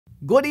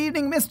Good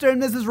evening, Mr. and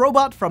Mrs.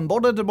 Robot from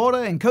border to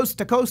border and coast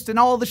to coast and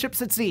all the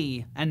ships at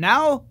sea. And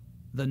now,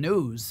 the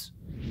news.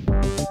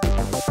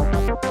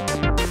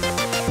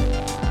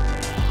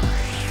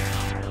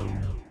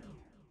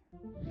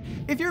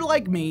 If you're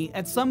like me,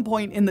 at some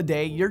point in the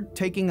day, you're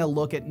taking a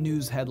look at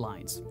news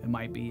headlines. It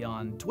might be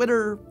on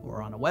Twitter,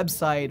 or on a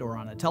website, or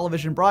on a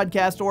television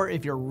broadcast, or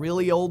if you're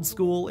really old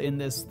school in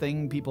this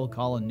thing people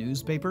call a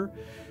newspaper,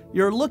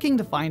 you're looking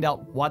to find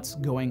out what's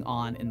going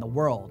on in the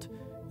world.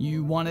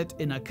 You want it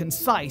in a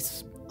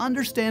concise,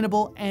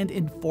 understandable, and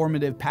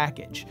informative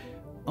package.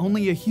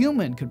 Only a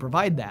human could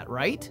provide that,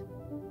 right?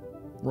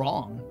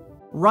 Wrong.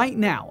 Right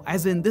now,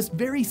 as in this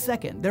very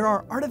second, there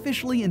are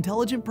artificially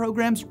intelligent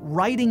programs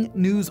writing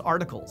news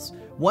articles.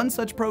 One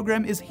such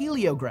program is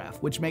Heliograph,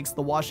 which makes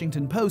the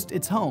Washington Post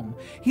its home.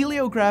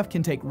 Heliograph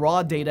can take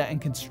raw data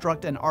and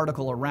construct an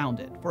article around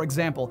it. For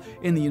example,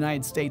 in the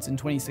United States in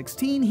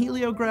 2016,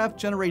 Heliograph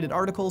generated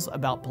articles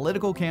about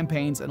political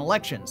campaigns and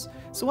elections.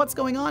 So what's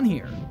going on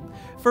here?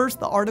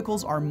 First, the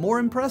articles are more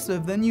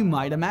impressive than you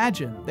might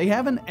imagine. They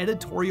have an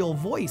editorial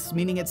voice,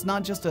 meaning it's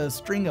not just a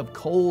string of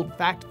cold,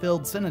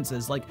 fact-filled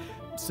sentences like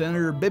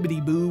Senator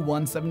Bibbidi Boo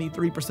won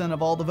 73%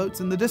 of all the votes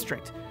in the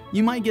district.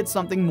 You might get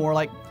something more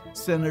like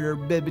Senator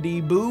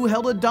Bibbidi Boo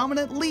held a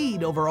dominant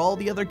lead over all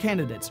the other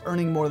candidates,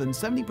 earning more than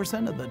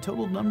 70% of the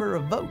total number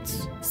of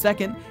votes.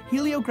 Second,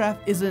 Heliograph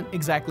isn't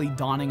exactly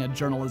donning a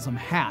journalism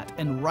hat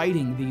and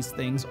writing these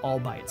things all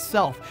by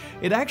itself.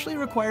 It actually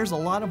requires a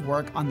lot of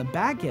work on the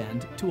back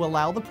end to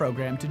allow the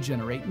program to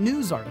generate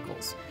news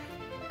articles.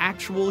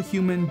 Actual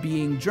human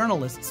being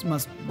journalists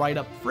must write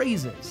up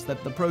phrases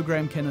that the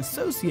program can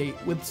associate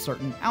with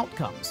certain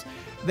outcomes.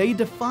 They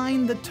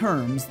define the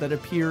terms that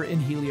appear in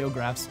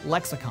Heliograph's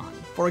lexicon.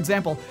 For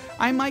example,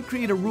 I might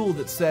create a rule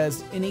that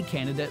says any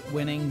candidate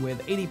winning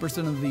with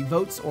 80% of the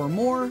votes or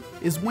more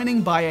is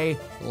winning by a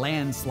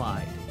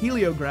landslide.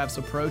 Heliograph's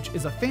approach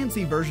is a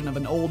fancy version of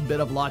an old bit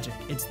of logic.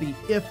 It's the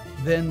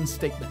if-then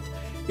statement.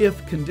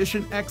 If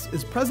condition X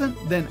is present,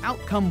 then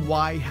outcome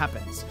Y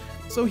happens.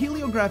 So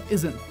Heliograph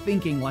isn't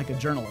thinking like a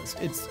journalist.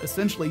 It's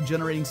essentially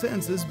generating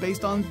sentences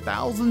based on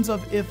thousands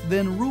of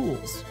if-then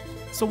rules.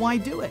 So why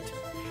do it?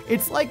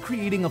 It's like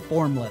creating a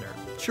form letter.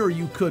 Sure,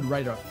 you could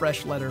write a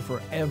fresh letter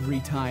for every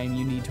time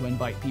you need to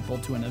invite people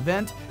to an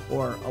event,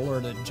 or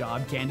alert a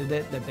job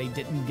candidate that they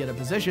didn't get a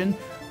position,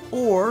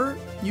 or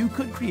you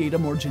could create a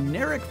more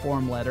generic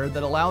form letter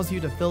that allows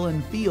you to fill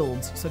in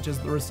fields such as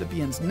the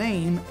recipient's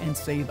name and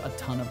save a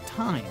ton of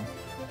time.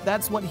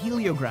 That's what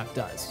Heliograph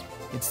does.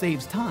 It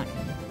saves time.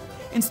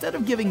 Instead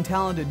of giving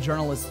talented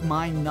journalists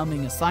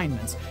mind-numbing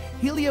assignments,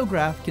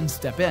 Heliograph can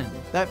step in.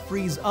 That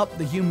frees up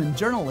the human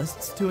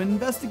journalists to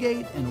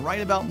investigate and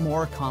write about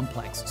more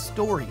complex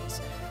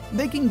stories.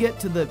 They can get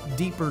to the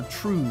deeper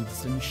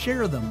truths and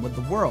share them with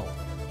the world.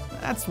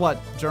 That's what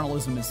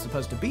journalism is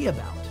supposed to be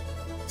about.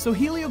 So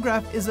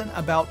Heliograph isn't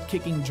about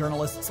kicking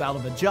journalists out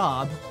of a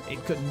job.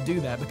 It couldn't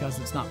do that because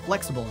it's not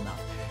flexible enough.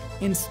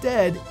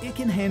 Instead, it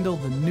can handle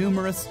the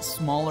numerous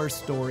smaller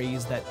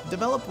stories that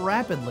develop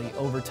rapidly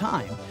over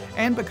time.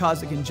 And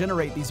because it can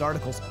generate these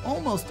articles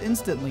almost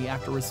instantly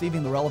after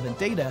receiving the relevant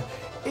data,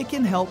 it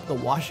can help the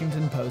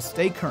Washington Post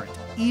stay current,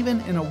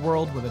 even in a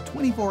world with a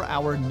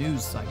 24-hour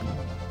news cycle.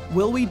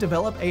 Will we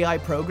develop AI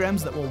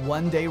programs that will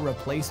one day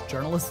replace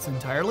journalists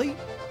entirely?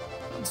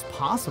 It's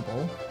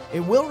possible. It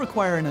will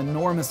require an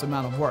enormous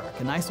amount of work,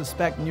 and I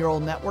suspect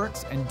neural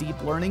networks and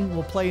deep learning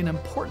will play an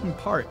important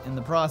part in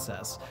the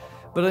process.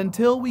 But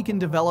until we can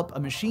develop a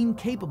machine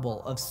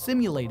capable of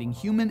simulating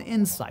human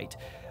insight,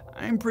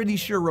 I'm pretty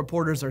sure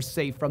reporters are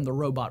safe from the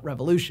robot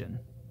revolution.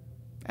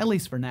 At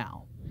least for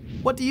now.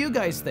 What do you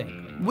guys think?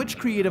 Which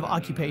creative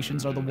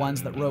occupations are the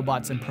ones that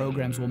robots and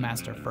programs will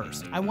master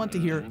first? I want to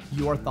hear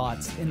your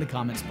thoughts in the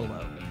comments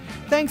below.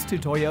 Thanks to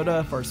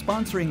Toyota for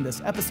sponsoring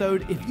this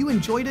episode. If you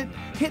enjoyed it,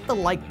 hit the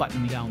like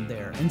button down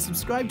there and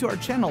subscribe to our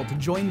channel to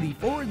join the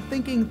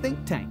forward-thinking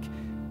think tank.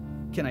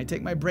 Can I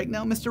take my break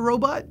now, Mr.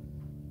 Robot?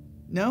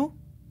 No?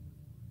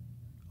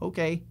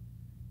 Okay.